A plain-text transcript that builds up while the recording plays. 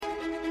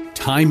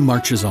Time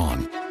marches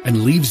on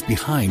and leaves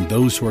behind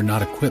those who are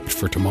not equipped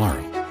for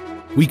tomorrow.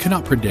 We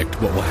cannot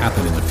predict what will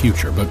happen in the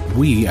future, but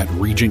we at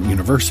Regent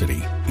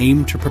University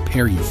aim to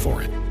prepare you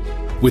for it.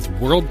 With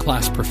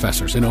world-class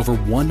professors in over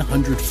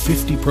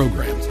 150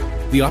 programs,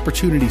 the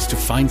opportunities to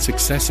find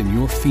success in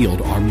your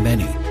field are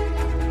many.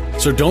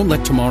 So don't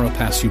let tomorrow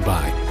pass you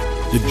by.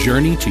 The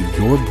journey to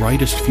your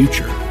brightest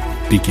future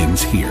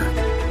begins here.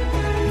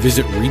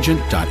 Visit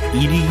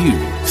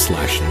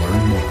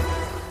regent.edu/learn more.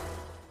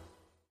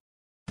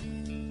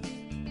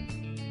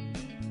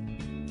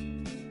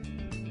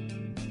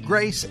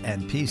 Grace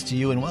and peace to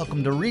you, and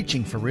welcome to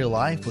Reaching for Real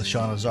Life with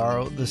Sean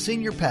Azzaro, the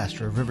senior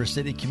pastor of River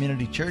City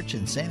Community Church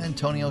in San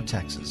Antonio,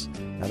 Texas.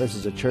 Now, this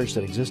is a church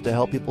that exists to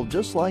help people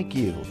just like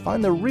you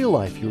find the real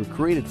life you were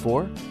created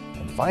for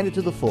and find it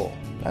to the full.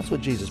 That's what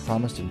Jesus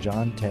promised in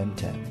John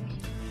 10:10.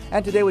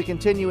 And today we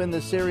continue in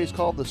this series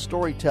called The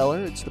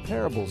Storyteller. It's the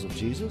parables of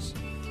Jesus.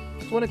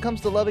 So when it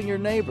comes to loving your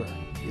neighbor,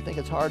 do you think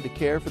it's hard to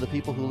care for the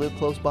people who live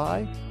close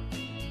by?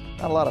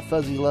 Not a lot of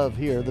fuzzy love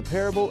here. The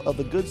parable of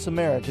the Good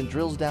Samaritan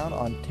drills down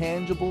on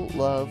tangible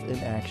love in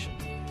action.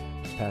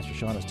 Pastor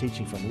Sean is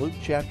teaching from Luke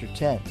chapter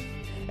 10.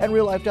 And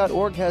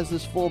reallife.org has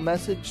this full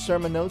message,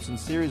 sermon notes, and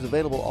series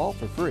available all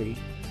for free.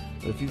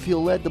 But if you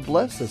feel led to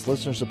bless this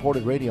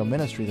listener-supported radio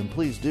ministry, then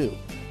please do.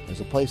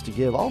 There's a place to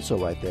give also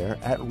right there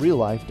at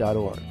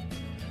reallife.org.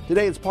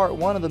 Today it's part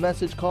one of the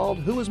message called,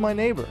 Who is My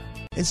Neighbor?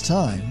 It's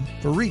time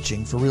for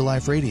Reaching for Real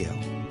Life Radio.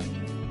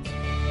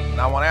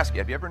 Now I want to ask you,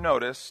 have you ever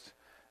noticed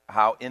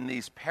how in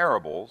these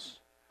parables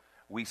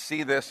we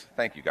see this?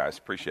 Thank you guys,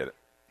 appreciate it.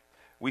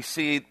 We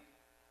see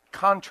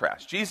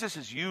contrast. Jesus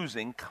is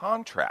using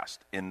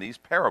contrast in these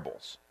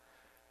parables.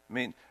 I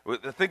mean,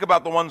 think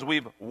about the ones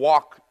we've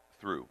walked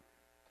through.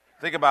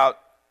 Think about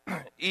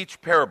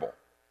each parable.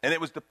 And it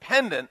was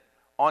dependent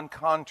on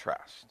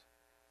contrast.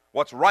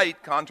 What's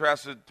right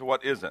contrasted to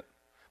what isn't.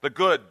 The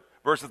good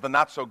versus the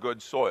not so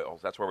good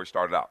soils. That's where we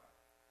started out.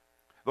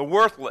 The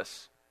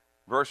worthless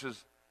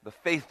versus the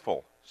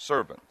faithful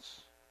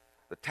servants.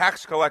 The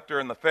tax collector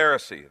and the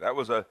Pharisee, that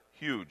was a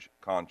huge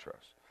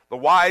contrast. The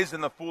wise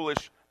and the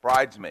foolish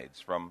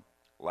bridesmaids from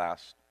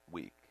last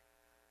week.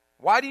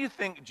 Why do you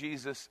think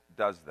Jesus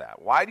does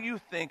that? Why do you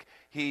think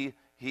he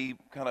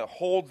kind of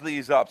holds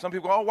these up? Some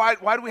people go, why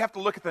do we have to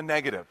look at the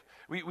negative?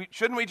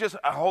 Shouldn't we just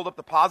hold up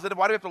the positive?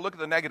 Why do we have to look at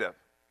the negative?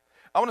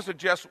 I want to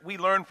suggest we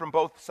learn from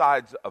both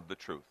sides of the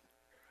truth.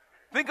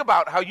 Think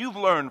about how you've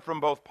learned from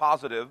both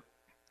positive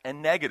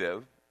and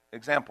negative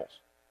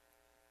examples.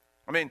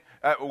 I mean,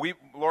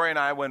 Lori and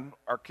I, when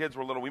our kids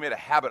were little, we made a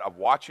habit of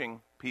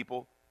watching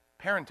people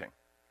parenting.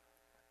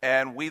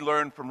 And we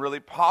learned from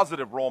really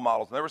positive role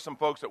models. And there were some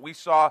folks that we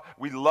saw,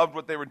 we loved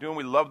what they were doing,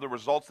 we loved the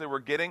results they were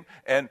getting,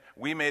 and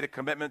we made a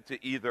commitment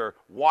to either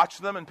watch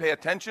them and pay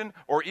attention,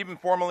 or even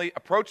formally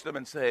approach them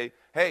and say,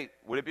 hey,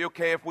 would it be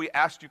okay if we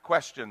asked you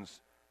questions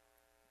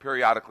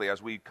periodically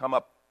as we come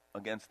up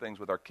against things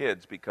with our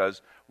kids,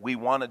 because we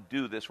want to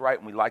do this right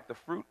and we like the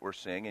fruit we're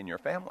seeing in your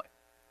family.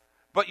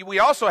 But we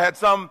also had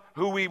some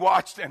who we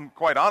watched and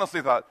quite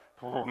honestly thought,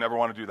 never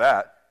want to do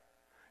that.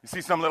 You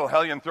see some little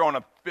hellion throwing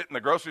a fit in the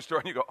grocery store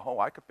and you go,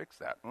 I could fix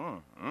that.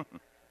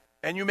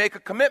 And you make a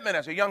commitment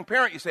as a young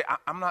parent. You say,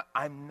 I'm not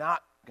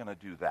going to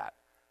do that.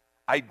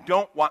 I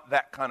don't want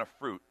that kind of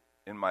fruit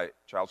in my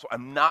child, so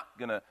I'm not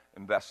going to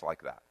invest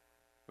like that.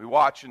 We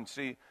watch and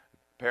see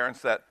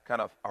parents that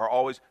kind of are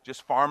always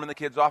just farming the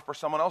kids off for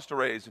someone else to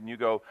raise, and you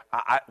go,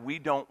 we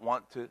don't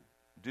want to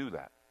do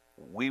that.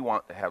 We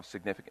want to have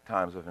significant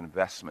times of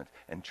investment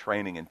and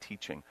training and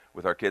teaching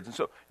with our kids. And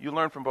so you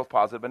learn from both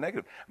positive and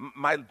negative.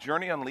 My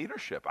journey on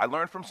leadership, I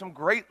learned from some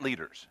great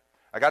leaders.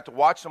 I got to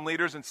watch some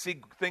leaders and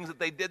see things that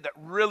they did that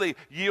really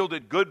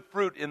yielded good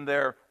fruit in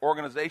their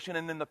organization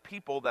and in the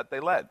people that they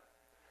led.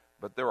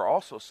 But there were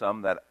also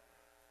some that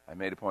I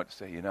made a point to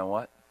say, you know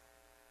what?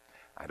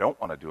 I don't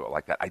want to do it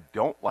like that. I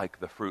don't like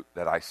the fruit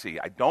that I see.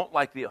 I don't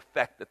like the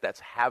effect that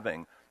that's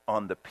having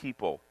on the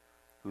people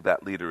who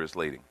that leader is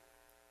leading.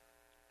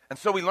 And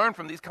so we learn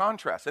from these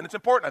contrasts, and it's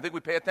important. I think we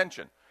pay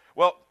attention.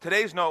 Well,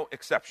 today's no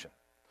exception.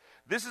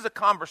 This is a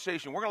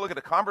conversation. We're going to look at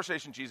a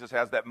conversation Jesus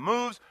has that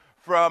moves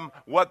from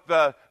what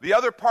the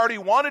other party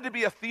wanted to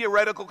be a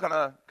theoretical, kind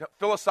of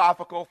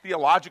philosophical,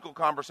 theological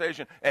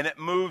conversation, and it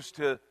moves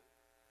to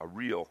a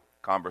real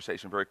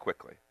conversation very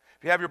quickly.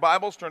 If you have your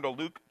Bibles, turn to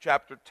Luke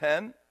chapter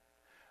 10.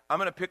 I'm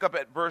going to pick up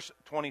at verse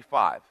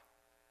 25.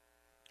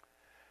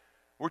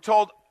 We're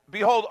told,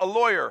 behold, a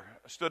lawyer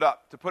stood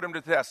up to put him to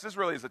test. This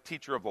really is a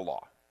teacher of the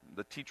law.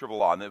 The teacher of the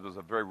law, and it was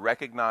a very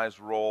recognized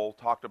role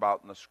talked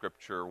about in the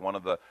scripture,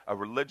 a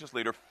religious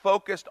leader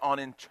focused on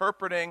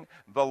interpreting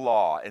the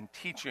law and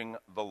teaching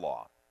the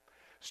law.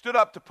 Stood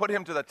up to put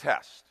him to the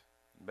test.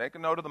 Make a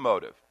note of the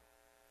motive.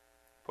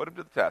 Put him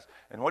to the test.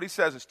 And what he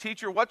says is,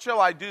 teacher, what shall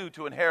I do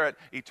to inherit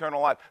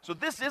eternal life? So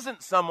this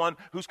isn't someone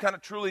who's kind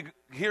of truly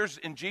hears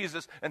in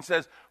Jesus and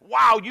says,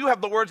 wow, you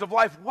have the words of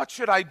life. What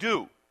should I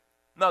do?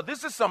 No,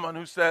 this is someone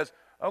who says,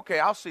 okay,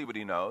 I'll see what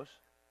he knows.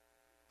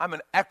 I'm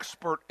an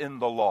expert in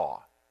the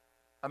law.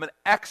 I'm an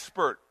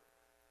expert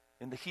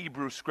in the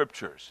Hebrew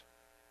scriptures.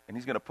 And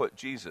he's going to put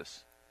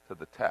Jesus to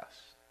the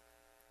test.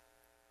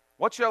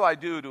 What shall I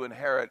do to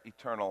inherit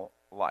eternal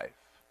life?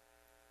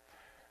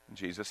 And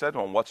Jesus said to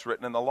him, what's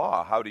written in the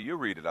law? How do you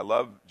read it? I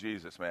love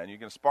Jesus, man. You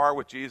can spar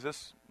with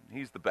Jesus.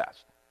 He's the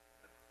best.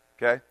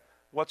 Okay?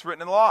 What's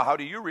written in the law? How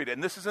do you read it?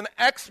 And this is an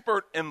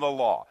expert in the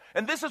law.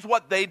 And this is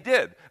what they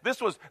did.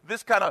 This was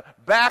this kind of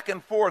back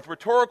and forth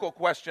rhetorical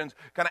questions,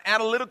 kind of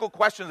analytical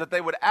questions that they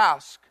would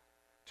ask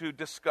to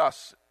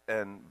discuss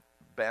and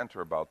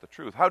banter about the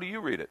truth. How do you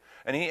read it?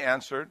 And he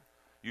answered,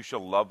 you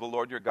shall love the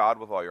Lord your God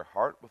with all your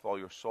heart, with all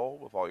your soul,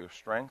 with all your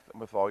strength, and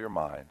with all your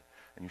mind.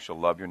 And you shall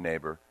love your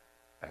neighbor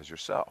as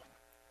yourself.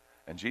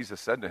 And Jesus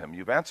said to him,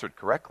 you've answered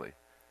correctly.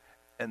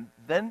 And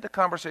then the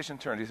conversation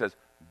turned. He says,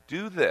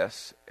 do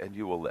this and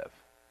you will live.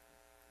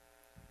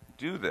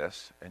 Do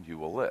this and you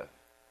will live.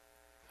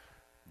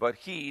 But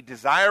he,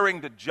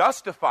 desiring to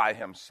justify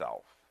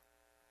himself,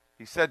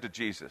 he said to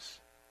Jesus,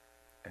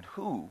 and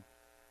who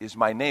is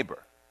my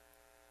neighbor?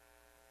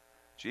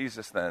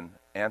 Jesus then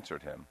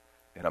answered him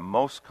in a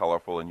most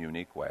colorful and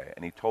unique way,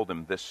 and he told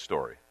him this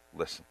story.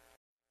 Listen.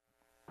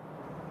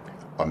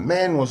 A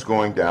man was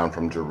going down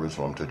from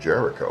Jerusalem to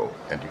Jericho,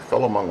 and he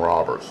fell among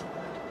robbers,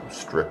 who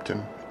stripped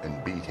him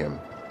and beat him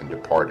and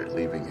departed,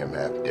 leaving him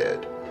half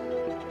dead.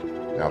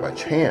 Now by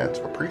chance,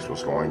 a priest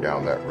was going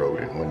down that road,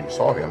 and when he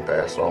saw him,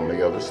 passed on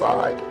the other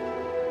side.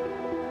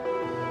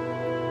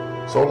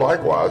 So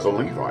likewise a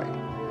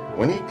Levite.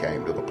 When he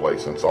came to the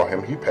place and saw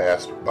him, he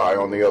passed by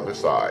on the other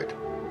side.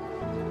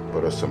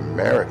 But a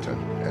Samaritan,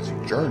 as he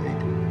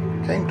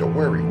journeyed, came to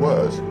where he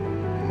was,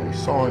 and when he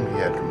saw him,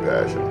 he had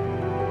compassion.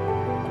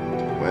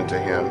 He went to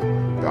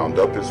him, bound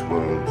up his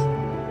wounds,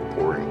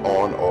 pouring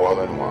on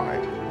oil and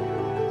wine.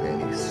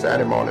 Then he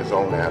sat him on his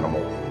own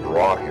animal, and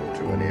brought him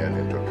to an inn,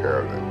 and took care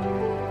of him.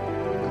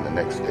 And the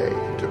next day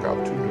he took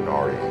out 2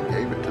 denarii and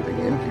gave it to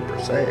the innkeeper,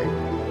 saying,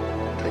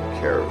 take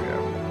care of him,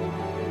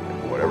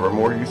 and whatever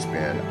more you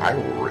spend, I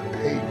will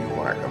repay you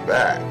when I come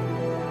back.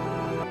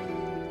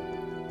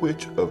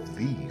 Which of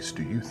these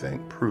do you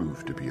think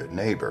proved to be a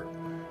neighbor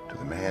to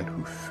the man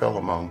who fell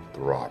among the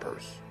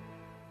robbers?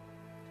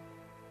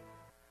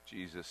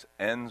 Jesus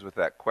ends with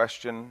that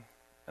question,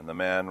 and the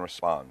man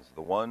responds,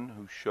 the one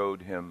who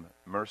showed him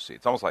mercy.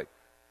 It's almost like,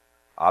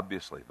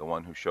 obviously, the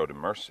one who showed him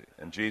mercy.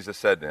 And Jesus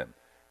said to him,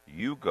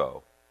 you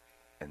go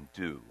and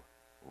do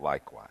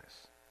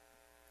likewise.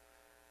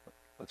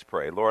 Let's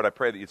pray. Lord, I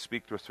pray that you'd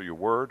speak to us through your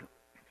word.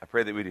 I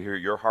pray that we'd hear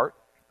your heart.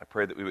 I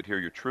pray that we would hear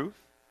your truth.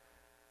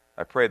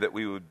 I pray that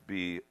we would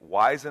be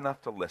wise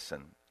enough to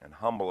listen and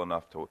humble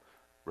enough to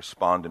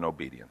respond in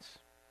obedience.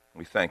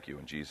 We thank you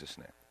in Jesus'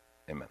 name.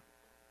 Amen.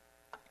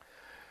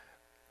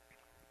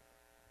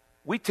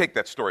 We take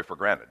that story for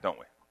granted, don't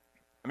we?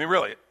 I mean,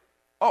 really,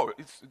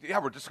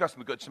 we're discussing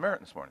the Good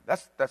Samaritan this morning.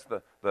 That's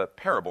the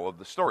parable of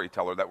the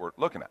storyteller that we're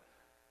looking at.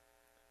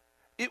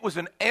 It was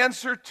an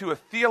answer to a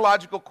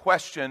theological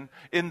question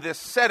in this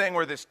setting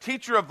where this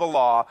teacher of the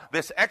law,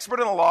 this expert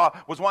in the law,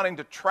 was wanting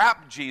to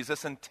trap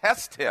Jesus and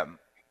test him.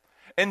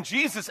 And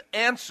Jesus'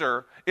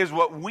 answer is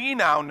what we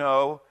now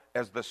know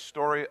as the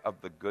story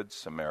of the Good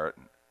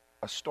Samaritan.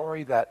 A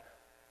story that,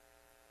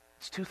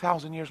 it's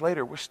 2,000 years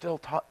later, we're still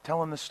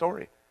telling this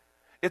story.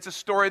 It's a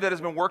story that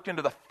has been worked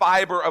into the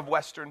fiber of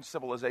Western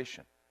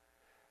civilization.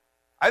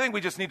 I think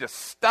we just need to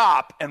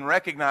stop and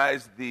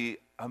recognize the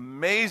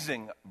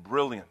amazing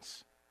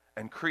brilliance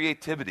and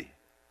creativity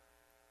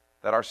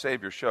that our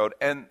Savior showed,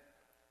 and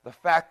the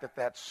fact that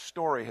that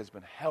story has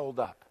been held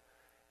up.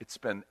 It's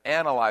been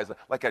analyzed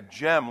like a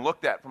gem,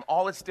 looked at from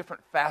all its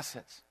different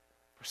facets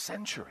for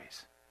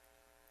centuries.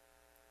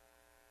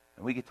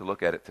 And we get to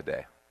look at it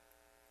today.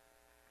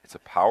 It's a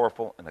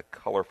powerful and a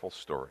colorful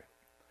story.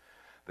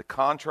 The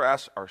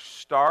contrasts are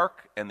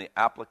stark and the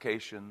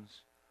applications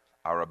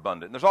are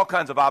abundant. And there's all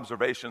kinds of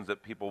observations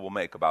that people will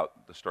make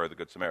about the story of the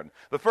Good Samaritan.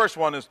 The first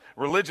one is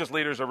religious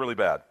leaders are really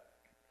bad,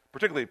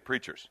 particularly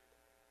preachers.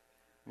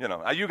 You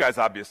know, you guys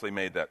obviously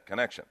made that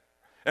connection.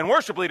 And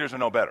worship leaders are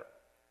no better.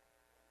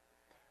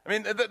 I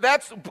mean,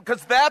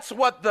 that's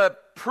what the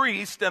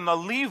priest and the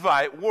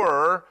Levite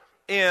were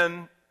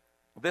in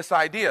this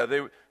idea.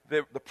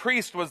 The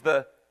priest was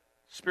the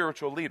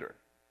spiritual leader,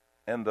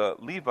 and the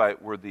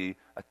Levite were the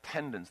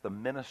attendants, the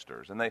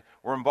ministers, and they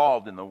were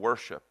involved in the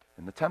worship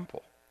in the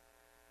temple.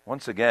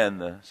 Once again,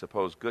 the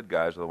supposed good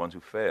guys are the ones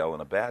who fail,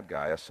 and a bad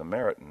guy, a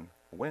Samaritan,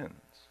 wins.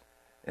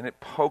 And it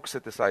pokes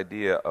at this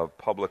idea of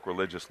public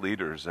religious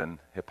leaders and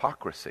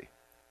hypocrisy,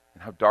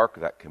 and how dark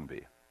that can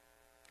be.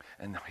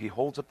 And he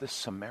holds up this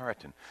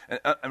Samaritan.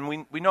 And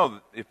we know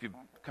that if you've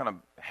kind of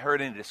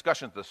heard any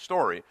discussions of the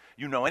story,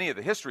 you know any of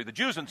the history, the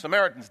Jews and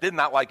Samaritans did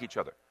not like each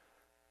other.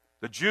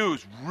 The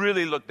Jews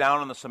really looked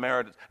down on the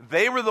Samaritans.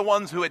 They were the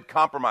ones who had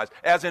compromised.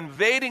 As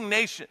invading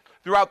nations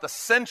throughout the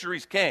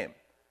centuries came,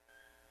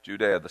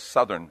 Judea, the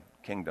southern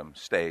kingdom,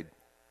 stayed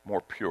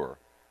more pure.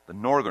 The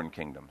northern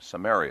kingdom,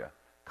 Samaria,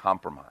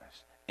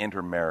 compromised,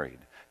 intermarried,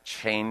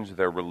 changed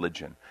their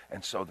religion.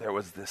 And so there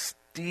was this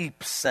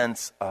deep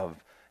sense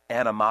of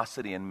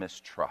animosity and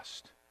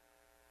mistrust.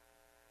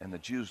 And the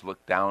Jews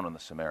looked down on the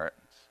Samaritans.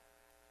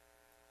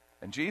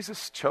 And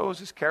Jesus chose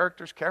his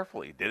characters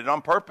carefully. He did it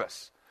on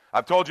purpose.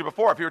 I've told you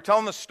before, if you were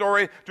telling the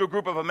story to a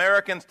group of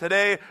Americans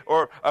today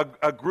or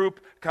a group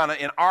kind of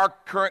in our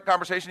current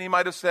conversation, he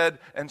might have said,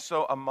 and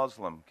so a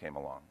Muslim came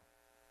along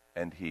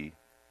and he,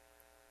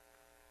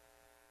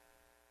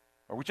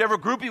 or whichever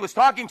group he was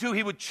talking to,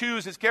 he would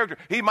choose his character.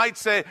 He might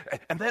say,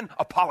 and then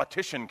a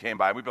politician came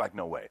by. And we'd be like,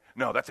 no way.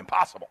 No, that's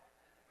impossible.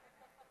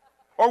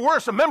 Or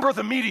worse, a member of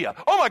the media.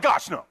 Oh my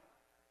gosh, no.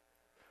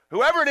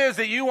 Whoever it is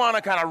that you want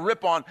to kind of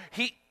rip on,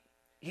 he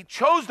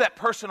chose that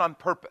person on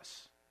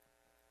purpose.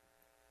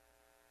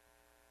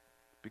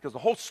 Because the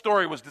whole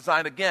story was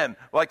designed, again,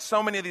 like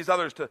so many of these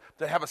others, to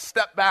have a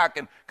step back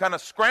and kind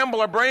of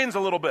scramble our brains a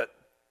little bit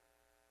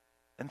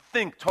and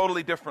think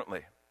totally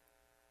differently.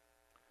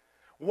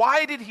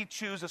 Why did he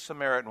choose a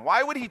Samaritan?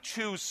 Why would he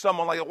choose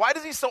someone like that? Why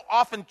does he so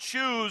often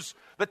choose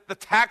the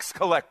tax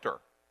collector?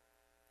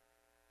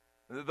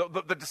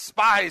 The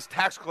despised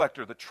tax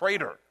collector, the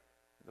traitor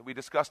that we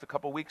discussed a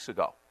couple weeks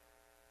ago.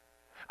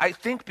 I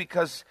think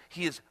because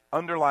he is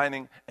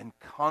underlining and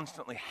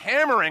constantly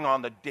hammering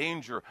on the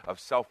danger of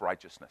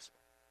self-righteousness.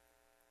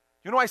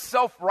 You know why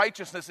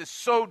self-righteousness is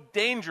so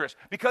dangerous?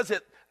 Because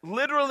it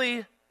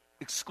literally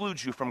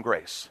excludes you from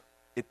grace.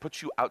 It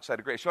puts you outside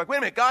of grace. You're like, wait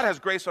a minute, God has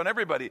grace on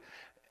everybody.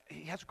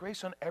 He has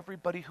grace on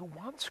everybody who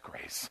wants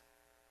grace.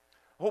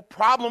 The whole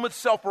problem with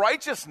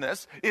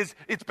self-righteousness is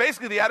it's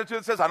basically the attitude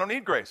that says, I don't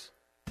need grace.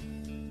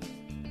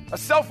 A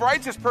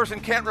self-righteous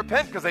person can't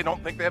repent because they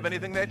don't think they have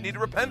anything they need to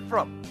repent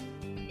from.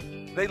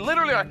 They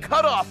literally are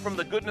cut off from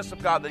the goodness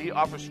of God that he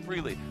offers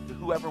freely to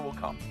whoever will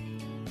come.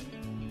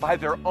 By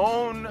their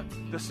own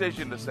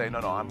decision to say, no,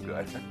 I'm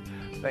good.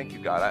 Thank you,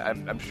 God.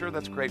 I'm sure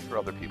that's great for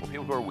other people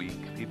who are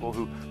weak, people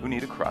who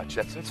need a crutch.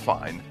 That's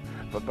fine.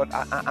 But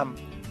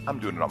I'm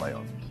doing it on my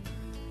own.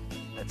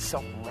 That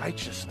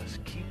self-righteousness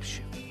keeps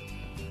you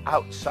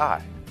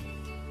outside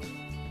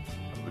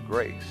of the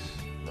grace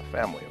and the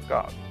family of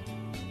God.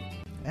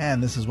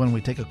 And this is when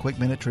we take a quick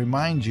minute to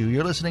remind you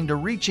you're listening to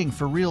Reaching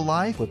for Real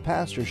Life with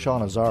Pastor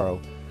Sean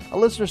Azzaro, a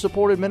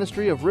listener-supported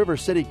ministry of River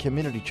City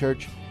Community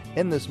Church,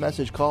 in this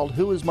message called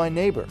Who is My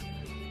Neighbor?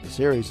 The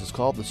series is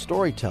called The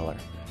Storyteller,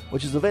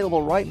 which is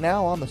available right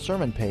now on the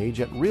sermon page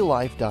at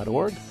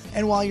reallife.org.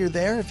 And while you're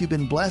there, if you've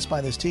been blessed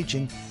by this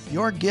teaching,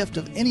 your gift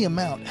of any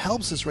amount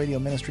helps this radio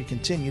ministry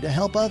continue to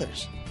help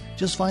others.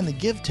 Just find the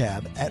Give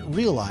tab at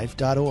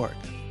reallife.org.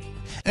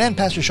 And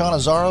Pastor Sean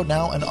Azzaro,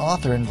 now an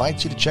author,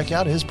 invites you to check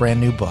out his brand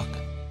new book.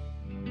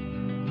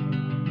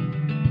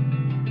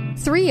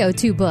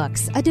 302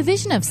 Books, a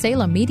division of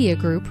Salem Media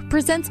Group,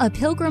 presents A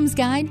Pilgrim's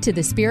Guide to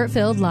the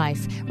Spirit-Filled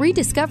Life,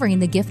 Rediscovering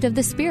the Gift of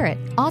the Spirit,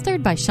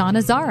 authored by Sean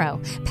Azzaro,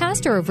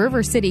 pastor of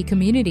River City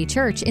Community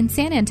Church in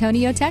San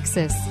Antonio,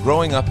 Texas.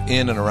 Growing up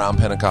in and around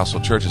Pentecostal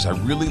churches, I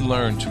really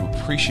learned to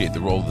appreciate the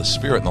role of the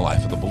Spirit in the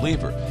life of the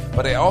believer.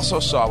 But I also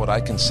saw what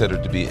I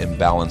considered to be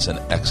imbalance and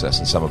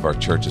excess in some of our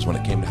churches when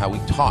it came to how we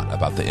taught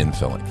about the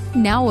infilling.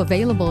 Now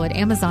available at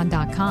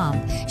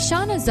Amazon.com,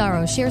 Sean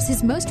Azzaro shares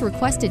his most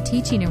requested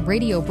teaching and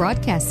radio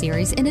broadcast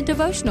series in a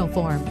devotional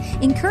form,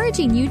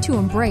 encouraging you to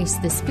embrace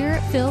the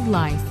Spirit-filled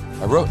life.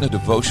 I wrote in a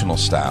devotional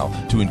style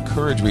to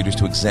encourage readers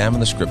to examine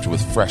the Scripture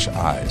with fresh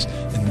eyes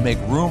and make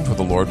room for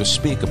the Lord to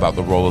speak about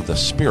the role of the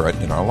Spirit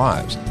in our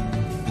lives.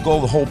 The goal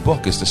of the whole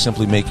book is to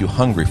simply make you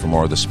hungry for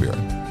more of the Spirit.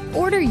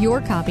 Order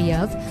your copy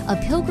of A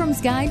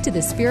Pilgrim's Guide to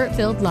the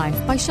Spirit-Filled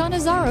Life by Sean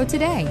Azzaro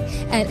today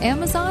at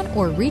Amazon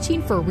or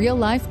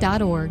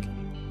reachingforreallife.org.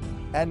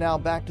 And now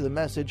back to the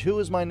message, Who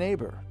is My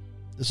Neighbor?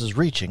 This is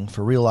Reaching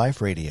for Real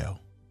Life Radio.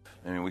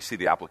 I mean, we see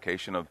the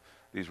application of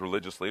these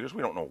religious leaders.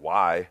 We don't know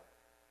why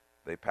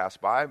they pass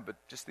by, but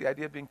just the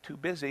idea of being too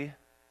busy,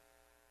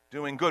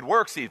 doing good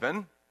works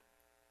even,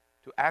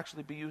 to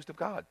actually be used of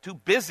God. Too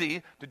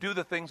busy to do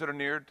the things that are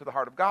near to the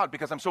heart of God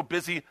because I'm so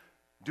busy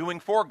doing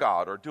for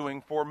God or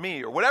doing for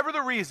me or whatever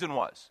the reason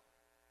was.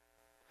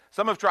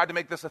 Some have tried to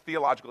make this a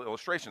theological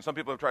illustration. Some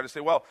people have tried to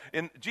say, well,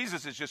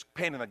 Jesus is just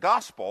painting the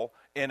gospel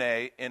in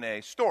a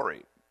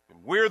story.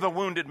 We're the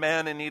wounded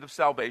man in need of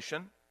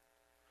salvation.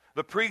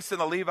 The priest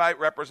and the Levite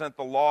represent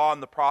the law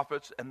and the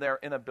prophets and their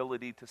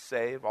inability to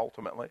save,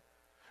 ultimately.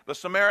 The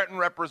Samaritan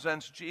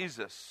represents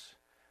Jesus,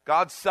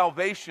 God's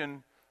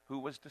salvation, who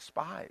was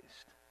despised.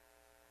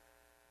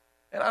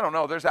 And I don't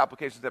know, there's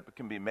applications that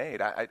can be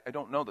made. I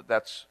don't know that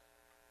that's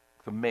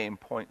the main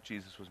point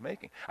Jesus was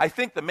making. I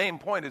think the main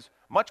point is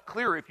much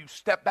clearer if you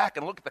step back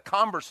and look at the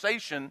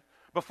conversation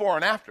before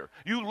and after.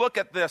 You look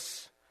at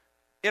this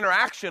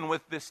interaction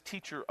with this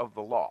teacher of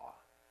the law,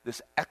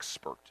 this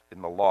expert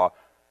in the law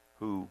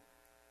who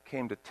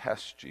came to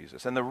test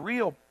Jesus. And the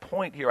real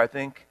point here, I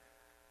think,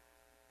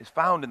 is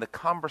found in the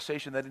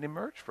conversation that it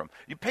emerged from.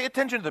 You pay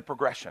attention to the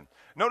progression.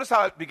 Notice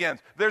how it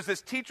begins. There's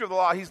this teacher of the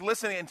law, he's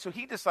listening, and so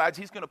he decides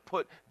he's going to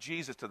put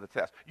Jesus to the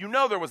test. You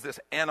know there was this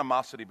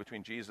animosity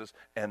between Jesus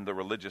and the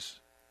religious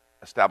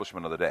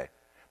establishment of the day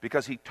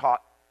because he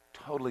taught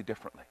totally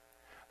differently.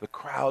 The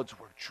crowds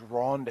were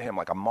drawn to him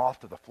like a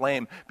moth to the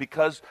flame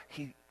because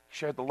he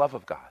shared the love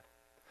of God.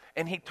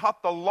 And he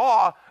taught the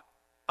law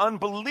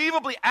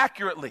unbelievably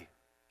accurately.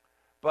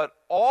 But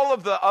all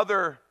of the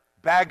other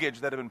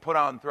baggage that had been put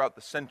on throughout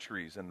the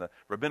centuries and the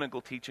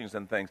rabbinical teachings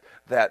and things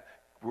that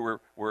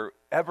were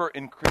ever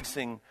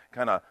increasing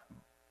kind of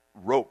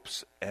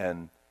ropes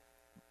and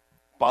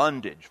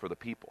bondage for the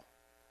people.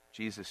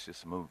 Jesus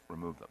just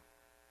removed them.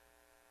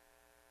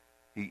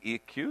 He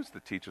accused the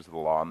teachers of the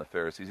law and the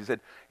Pharisees.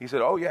 He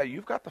said, oh yeah,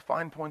 you've got the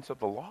fine points of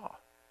the law.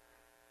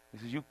 He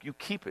says, you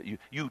keep it.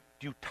 You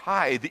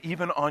tithe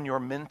even on your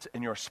mint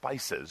and your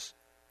spices.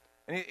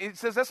 And he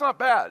says, that's not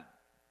bad.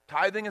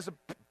 Tithing is a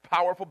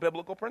powerful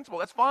biblical principle.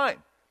 That's fine.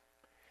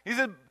 He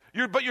said,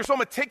 but you're so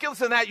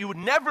meticulous in that, you would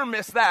never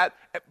miss that.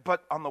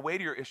 But on the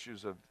weightier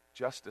issues of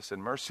justice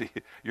and mercy,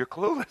 you're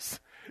clueless.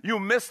 You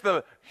miss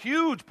the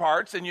huge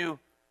parts, and you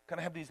kind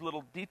of have these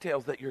little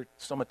details that you're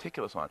so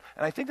meticulous on.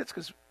 And I think that's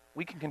because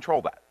we can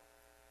control that.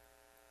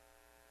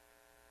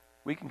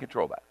 We can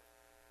control that.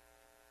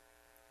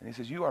 And he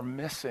says, you are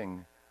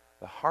missing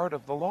the heart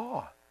of the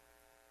law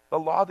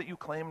that you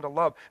claim to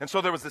love. And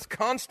so there was this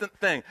constant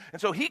thing.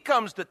 And so he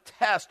comes to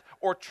test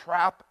or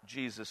trap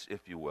Jesus,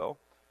 if you will.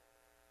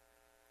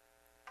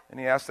 And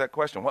he asks that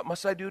question, what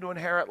must I do to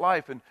inherit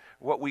life? And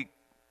what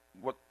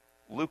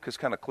Luke has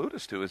kind of clued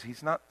us to is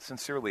he's not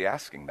sincerely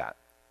asking that.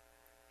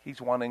 He's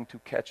wanting to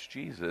catch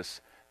Jesus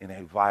in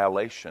a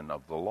violation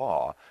of the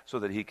law so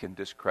that he can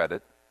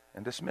discredit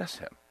and dismiss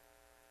him.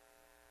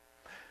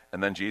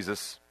 And then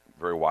Jesus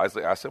very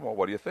wisely asks him, well,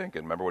 what do you think?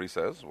 And remember what he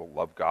says? Well,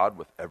 love God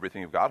with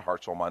everything you've got,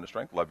 heart, soul, mind, and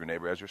strength. Love your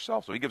neighbor as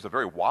yourself. So he gives a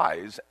very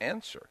wise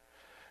answer.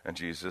 And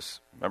Jesus,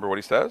 remember what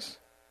he says?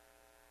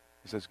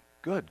 He says,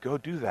 good, go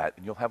do that,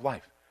 and you'll have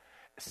life.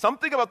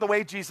 Something about the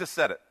way Jesus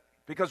said it.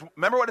 Because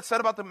remember what it said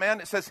about the man?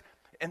 It says,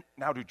 and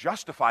now to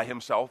justify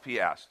himself, he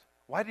asked.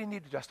 Why did he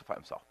need to justify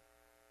himself?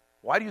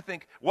 Why do you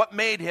think, what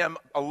made him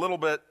a little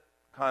bit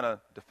kind of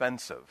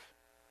defensive?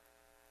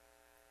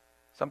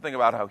 Something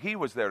about how he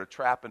was there to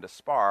trap and to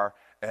spar,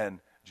 and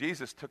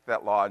Jesus took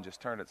that law and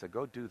just turned it and said,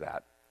 go do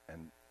that,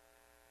 and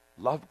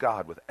love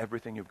God with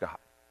everything you've got.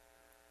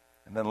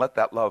 And then let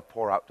that love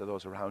pour out to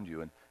those around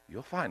you, and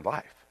you'll find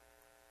life.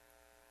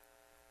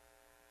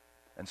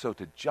 And so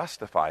to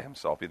justify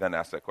himself, he then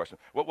asked that question.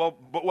 Well,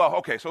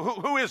 okay, so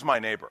who is my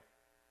neighbor?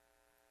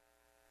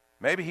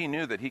 Maybe he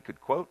knew that he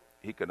could quote,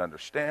 he could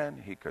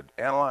understand, he could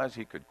analyze,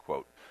 he could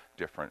quote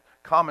different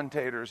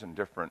commentators and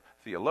different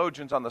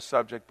theologians on the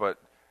subject, but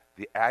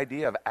the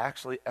idea of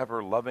actually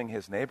ever loving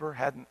his neighbor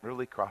hadn't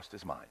really crossed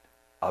his mind,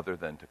 other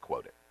than to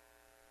quote it.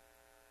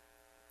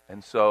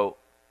 And so,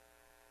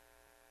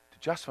 to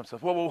justify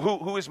himself,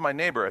 who is my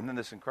neighbor? And then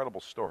this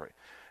incredible story.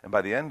 And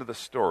by the end of the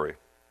story,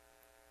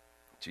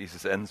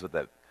 Jesus ends with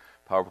that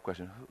powerful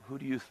question, who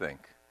do you think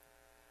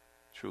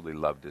truly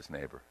loved his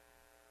neighbor?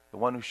 The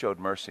one who showed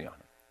mercy on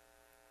him.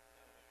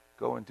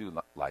 Go and do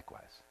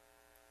likewise.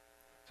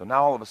 So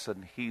now all of a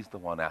sudden, he's the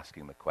one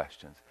asking the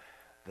questions.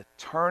 The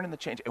turn and the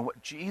change. And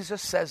what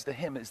Jesus says to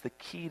him is the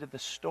key to the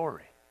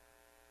story.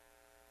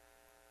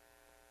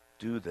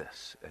 Do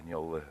this and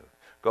you'll live.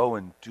 Go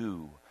and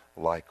do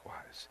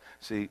likewise.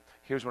 See,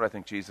 here's what I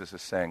think Jesus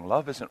is saying.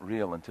 Love isn't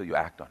real until you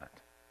act on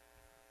it.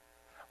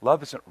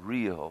 Love isn't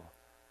real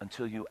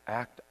until you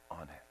act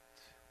on it.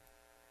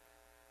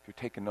 If you're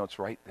taking notes,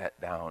 write that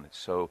down. It's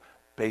so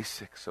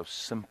basic, so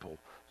simple,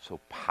 so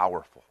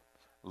powerful.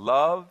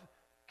 Love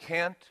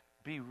can't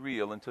be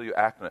real until you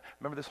act on it.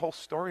 Remember, this whole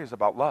story is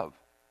about love.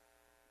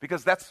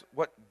 Because that's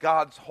what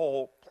God's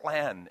whole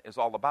plan is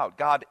all about.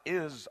 God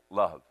is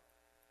love.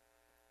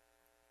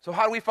 So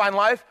how do we find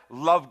life?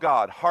 Love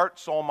God. Heart,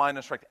 soul, mind,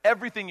 and strength.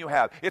 Everything you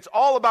have. It's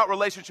all about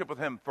relationship with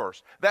him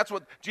first. That's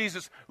what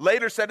Jesus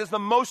later said is the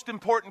most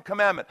important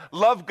commandment.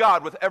 Love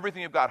God with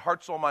everything you've got.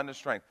 Heart, soul, mind, and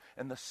strength.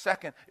 And the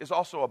second is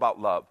also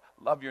about love.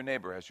 Love your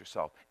neighbor as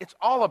yourself. It's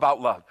all about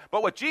love.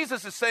 But what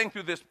Jesus is saying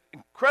through this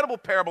incredible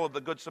parable of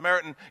the Good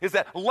Samaritan is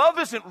that love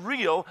isn't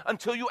real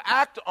until you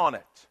act on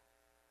it.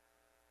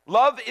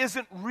 Love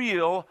isn't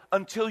real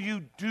until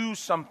you do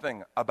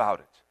something about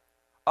it.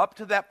 Up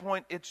to that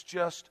point, it's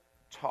just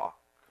talk.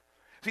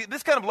 See,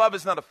 this kind of love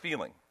is not a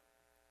feeling.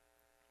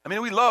 I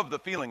mean, we love the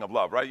feeling of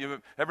love, right?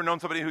 You've ever known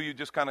somebody who you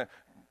just kind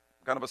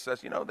of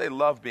assess, they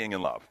love being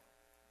in love.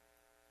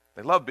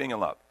 They love being in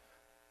love.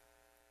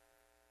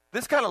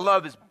 This kind of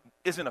love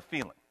isn't a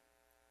feeling,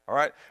 all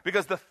right?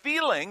 Because the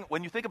feeling,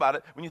 when you think about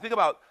it, when you think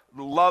about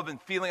love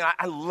and feeling,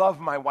 I love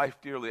my wife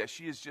dearly.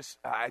 She is just,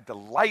 I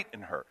delight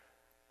in her.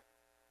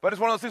 But it's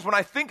one of those things, when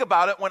I think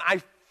about it, when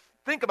I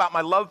think about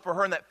my love for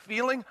her and that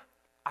feeling,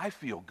 I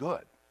feel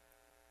good.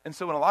 And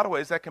so in a lot of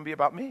ways, that can be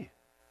about me,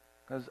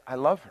 because I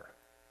love her.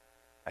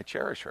 I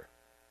cherish her.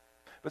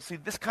 But see,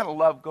 this kind of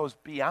love goes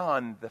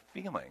beyond the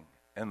feeling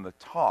and the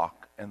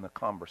talk and the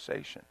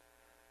conversation.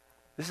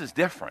 This is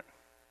different.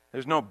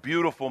 There's no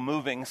beautiful,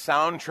 moving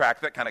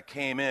soundtrack that kind of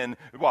came in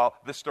while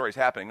this story's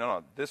happening.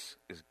 No, this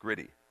is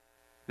gritty.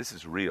 This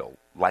is real,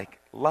 like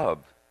love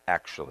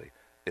actually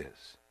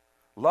is.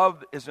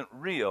 Love isn't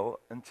real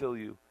until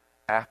you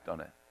act on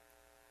it.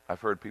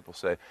 I've heard people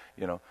say,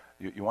 you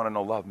want to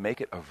know love,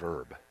 make it a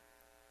verb.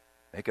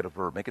 Make it a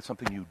verb. Make it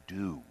something you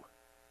do.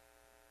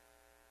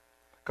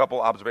 A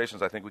couple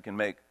observations I think we can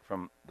make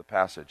from the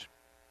passage.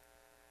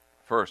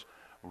 First,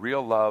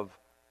 Real love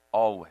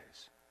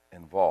always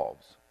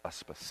involves a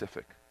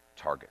specific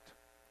target.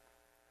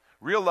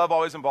 Real love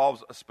always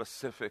involves a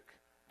specific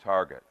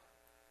target.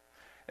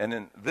 And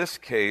in this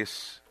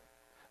case,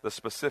 the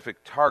specific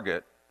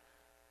target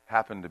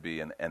happened to be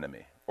an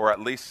enemy, or at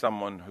least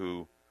someone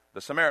who,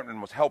 the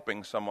Samaritan was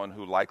helping someone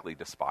who likely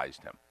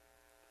despised him.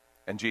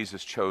 And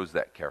Jesus chose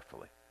that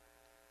carefully.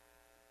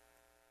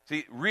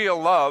 See, real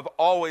love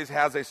always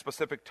has a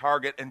specific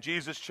target, and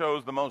Jesus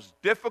chose the most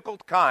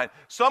difficult kind.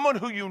 Someone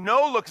who you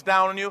know looks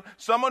down on you,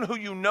 someone who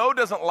you know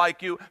doesn't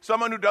like you,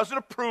 someone who doesn't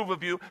approve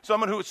of you,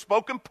 someone who has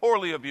spoken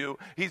poorly of you.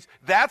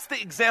 That's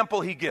the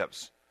example he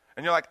gives.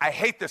 And you're like, I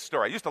hate this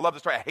story. I used to love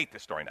this story. I hate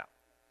this story now.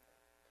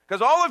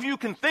 Because all of you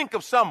can think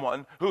of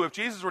someone who, if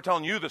Jesus were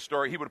telling you the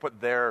story, he would have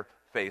put their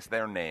face,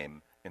 their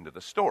name into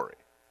the story.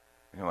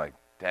 And you're like,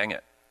 dang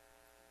it.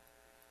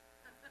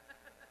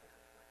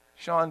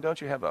 Sean, don't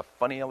you have a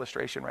funny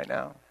illustration right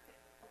now?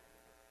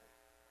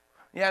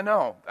 Yeah,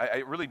 no,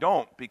 I really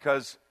don't,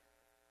 because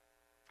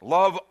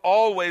love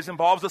always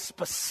involves a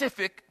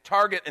specific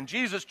target, and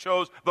Jesus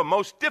chose the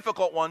most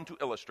difficult one to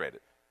illustrate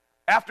it.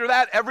 After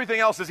that, everything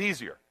else is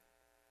easier.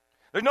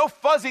 There's no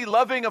fuzzy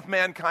loving of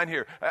mankind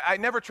here. I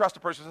never trust a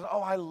person who says,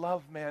 oh, I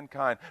love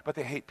mankind, but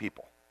they hate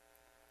people.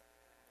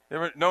 You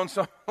ever known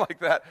someone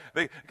like that?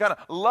 They kind of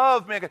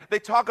love mankind. They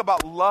talk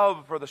about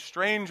love for the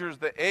strangers,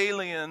 the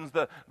aliens,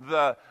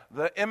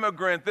 the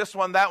immigrant, this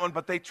one, that one,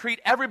 but they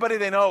treat everybody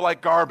they know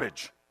like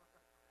garbage.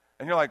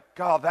 And you're like,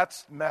 God,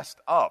 that's messed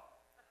up.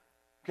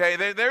 Okay,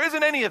 there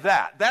isn't any of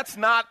that. That's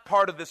not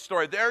part of this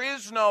story. There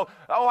is no,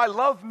 oh, I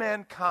love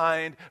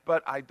mankind,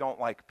 but I don't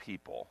like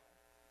people.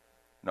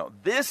 No,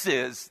 this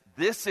is,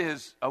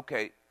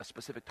 okay, a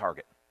specific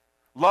target.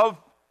 Love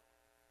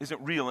isn't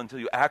real until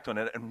you act on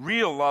it, and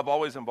real love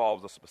always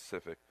involves a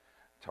specific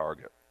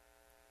target.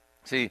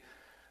 See,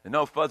 there's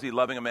no fuzzy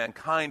loving of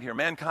mankind here.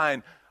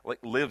 Mankind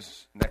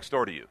lives next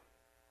door to you.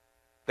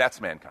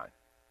 That's mankind.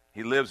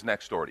 He lives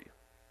next door to you.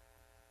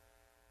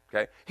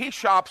 Okay? He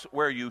shops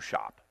where you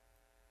shop.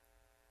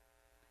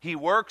 He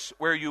works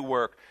where you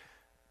work.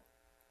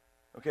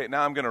 Okay,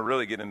 now I'm going to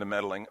really get into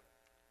meddling.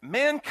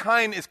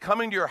 Mankind is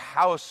coming to your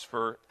house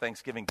for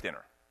Thanksgiving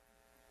dinner.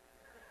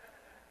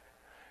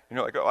 And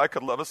you're like, oh, I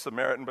could love a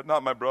Samaritan, but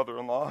not my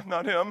brother-in-law.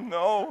 Not him.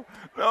 No,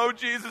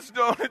 Jesus,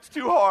 don't. It's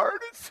too hard.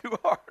 It's too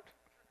hard.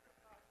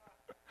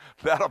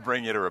 That'll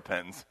bring you to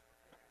repentance.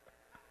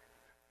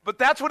 But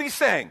that's what he's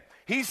saying.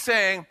 He's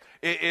saying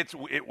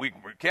we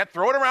can't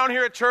throw it around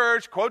here at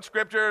church, quote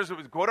scriptures,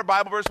 quote a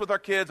Bible verse with our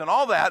kids and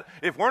all that,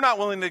 if we're not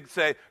willing to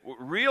say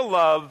real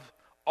love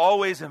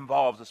always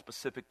involves a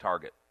specific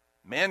target.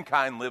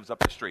 Mankind lives up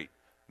the street.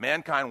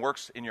 Mankind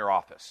works in your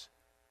office,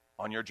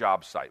 on your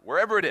job site,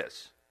 wherever it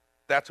is.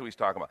 That's what he's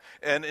talking about.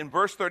 And in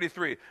verse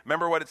 33,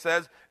 remember what it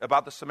says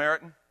about the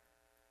Samaritan?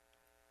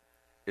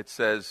 It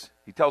says,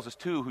 he tells us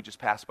two who just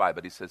passed by,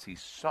 but he says he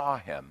saw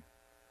him.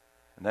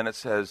 And then it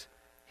says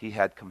he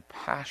had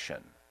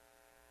compassion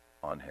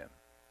on him.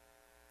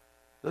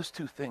 Those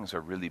two things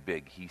are really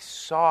big. He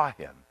saw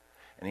him,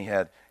 and he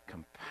had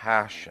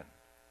compassion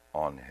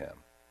on him.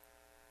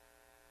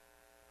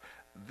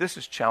 This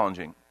is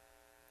challenging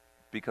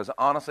because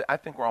honestly, I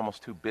think we're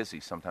almost too busy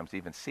sometimes to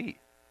even see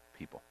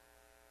people.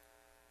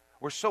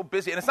 We're so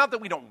busy, and it's not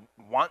that we don't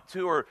want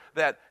to or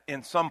that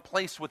in some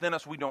place within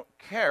us we don't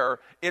care.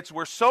 It's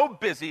we're so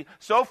busy,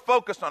 so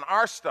focused on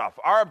our stuff,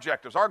 our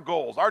objectives, our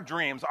goals, our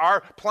dreams,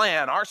 our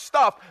plan, our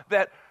stuff,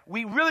 that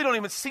we really don't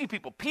even see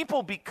people.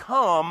 People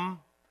become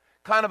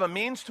kind of a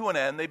means to an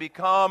end. They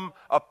become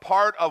a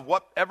part of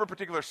whatever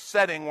particular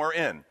setting we're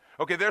in.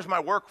 Okay, there's my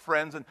work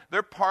friends, and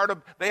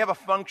they have a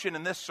function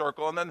in this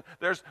circle, and then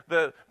there's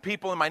the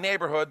people in my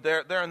neighborhood,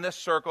 they're in this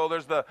circle,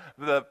 there's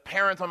the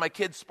parents on my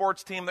kids'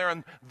 sports team, they're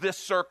in this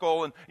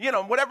circle, and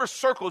whatever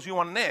circles you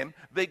want to name,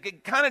 they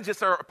kind of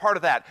just are a part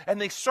of that, and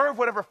they serve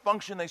whatever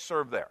function they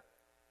serve there.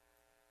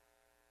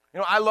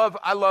 I love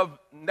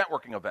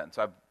networking events.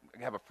 I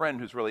have a friend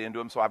who's really into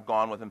them, so I've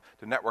gone with him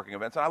to networking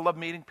events, and I love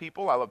meeting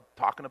people, I love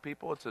talking to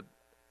people, it's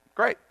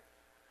great.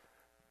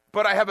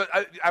 But I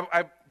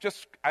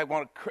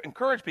want to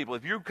encourage people,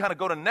 if you kind of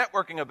go to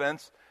networking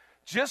events,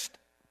 just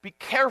be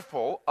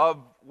careful of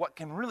what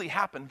can really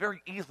happen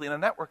very easily in a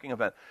networking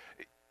event.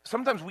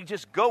 Sometimes we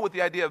just go with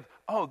the idea of,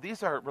 oh,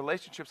 these are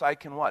relationships I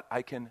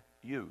can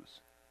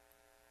use.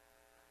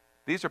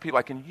 These are people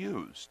I can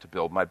use to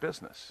build my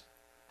business,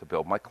 to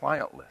build my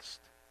client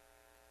list,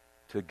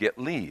 to get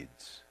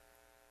leads.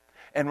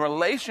 And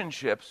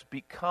relationships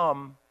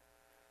become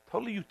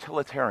totally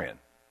utilitarian.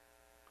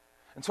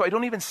 And so I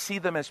don't even see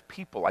them as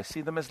people. I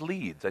see them as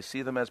leads. I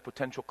see them as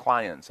potential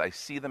clients. I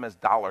see them as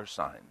dollar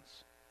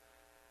signs.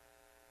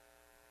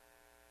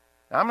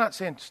 Now, I'm not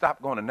saying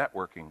stop going to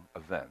networking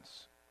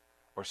events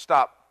or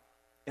stop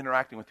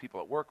interacting with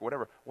people at work or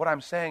whatever. What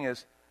I'm saying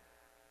is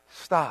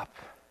stop,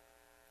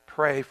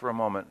 pray for a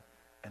moment,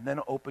 and then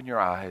open your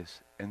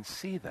eyes and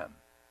see them.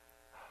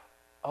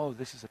 Oh,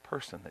 this is a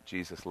person that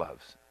Jesus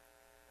loves.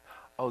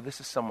 Oh, this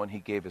is someone he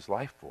gave his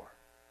life for.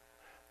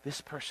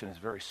 This person is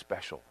very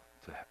special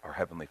to our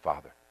Heavenly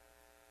Father.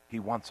 He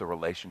wants a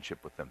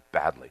relationship with them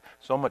badly,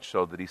 so much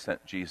so that he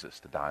sent Jesus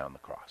to die on the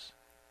cross.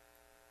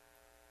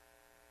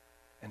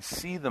 And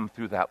see them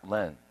through that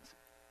lens.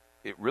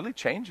 It really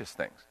changes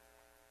things.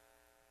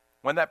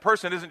 When that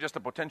person isn't just a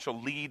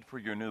potential lead for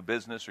your new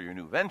business or your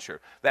new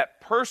venture,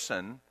 that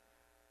person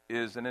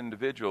is an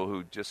individual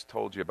who just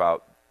told you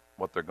about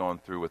what they're going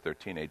through with their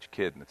teenage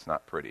kid, and it's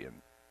not pretty,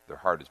 and their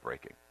heart is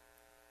breaking.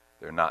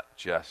 They're not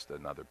just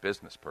another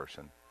business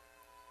person.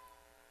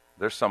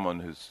 They're someone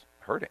who's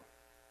hurting.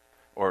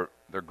 Or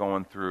they're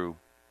going through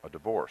a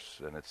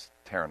divorce, and it's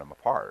tearing them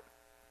apart.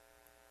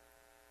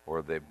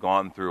 Or they've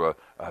gone through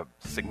a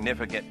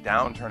significant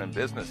downturn in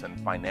business, and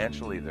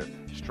financially they're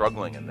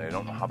struggling, and they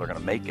don't know how they're going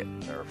to make it.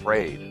 They're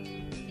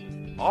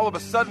afraid. All of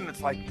a sudden,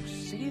 it's like you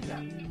see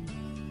them.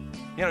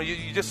 You know,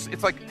 you just,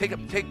 it's like take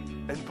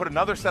and put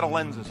another set of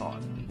lenses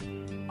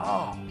on.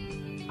 Oh,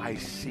 I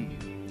see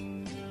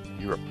you.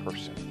 You're a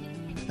person.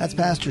 That's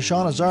Pastor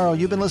Sean Azzaro.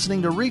 You've been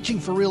listening to Reaching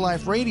for Real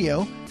Life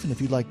Radio. And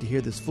if you'd like to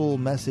hear this full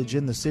message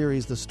in the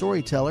series, The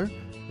Storyteller,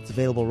 it's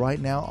available right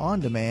now on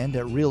demand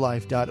at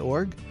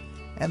reallife.org.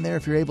 And there,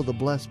 if you're able to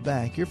bless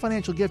back, your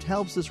financial gift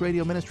helps this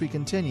radio ministry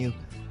continue.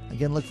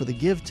 Again, look for the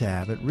Give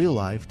tab at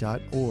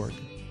reallife.org.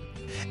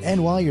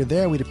 And while you're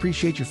there, we'd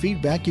appreciate your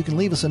feedback. You can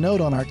leave us a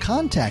note on our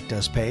Contact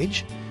Us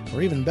page.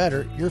 Or even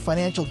better, your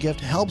financial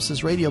gift helps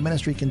this radio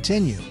ministry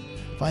continue.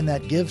 Find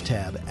that Give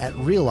tab at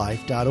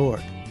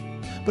reallife.org.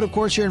 But of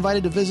course, you're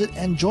invited to visit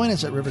and join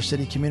us at River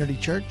City Community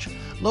Church,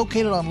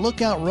 located on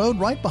Lookout Road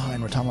right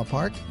behind Rotama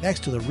Park,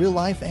 next to the Real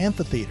Life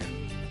Amphitheater.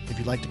 If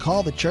you'd like to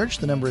call the church,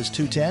 the number is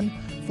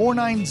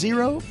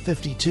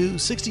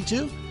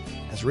 210-490-5262,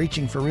 as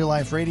Reaching for Real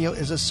Life Radio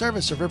is a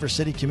service of River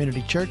City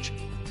Community Church.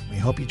 We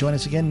hope you join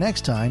us again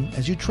next time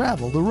as you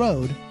travel the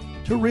road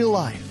to real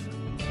life.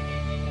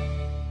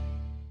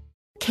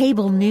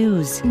 Cable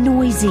news,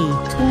 noisy,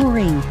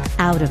 boring,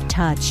 out of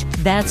touch.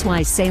 That's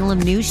why Salem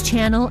News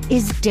Channel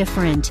is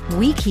different.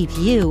 We keep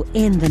you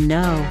in the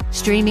know.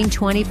 Streaming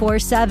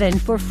 24/7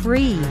 for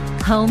free.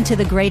 Home to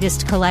the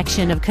greatest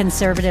collection of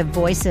conservative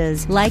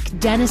voices like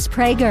Dennis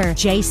Prager,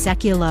 Jay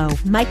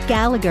Sekulow, Mike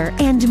Gallagher,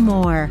 and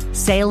more.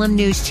 Salem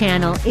News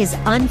Channel is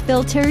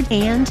unfiltered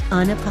and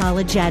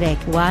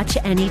unapologetic. Watch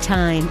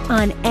anytime,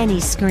 on any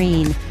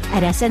screen,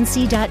 at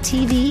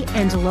snc.tv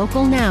and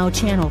Local Now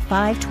Channel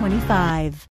 525.